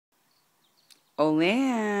Oh,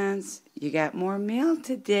 Lance, you got more mail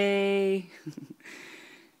today.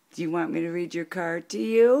 Do you want me to read your card to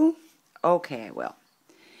you? Okay, I will.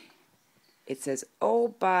 It says, "Oh,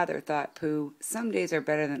 bother," thought Pooh. "Some days are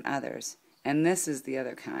better than others, and this is the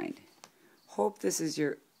other kind. Hope this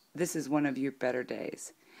is one of your better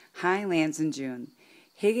days. Hi, Lance and June.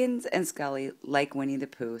 Higgins and Scully like Winnie the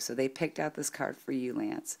Pooh, so they picked out this card for you,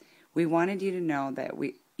 Lance. We wanted you to know that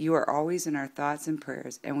you are always in our thoughts and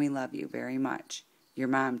prayers, and we love you very much. Your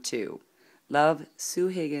mom, too. Love, Sue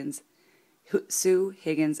Higgins,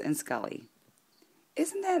 and Scully."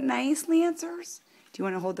 Isn't that nice, Lancers? Do you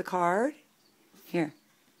want to hold the card? Here,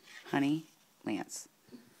 honey, Lance.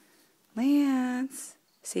 Lance,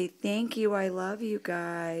 say thank you. I love you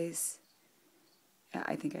guys. Yeah,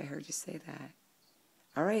 I think I heard you say that.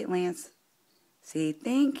 All right, Lance. Say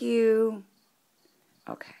thank you.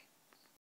 Okay.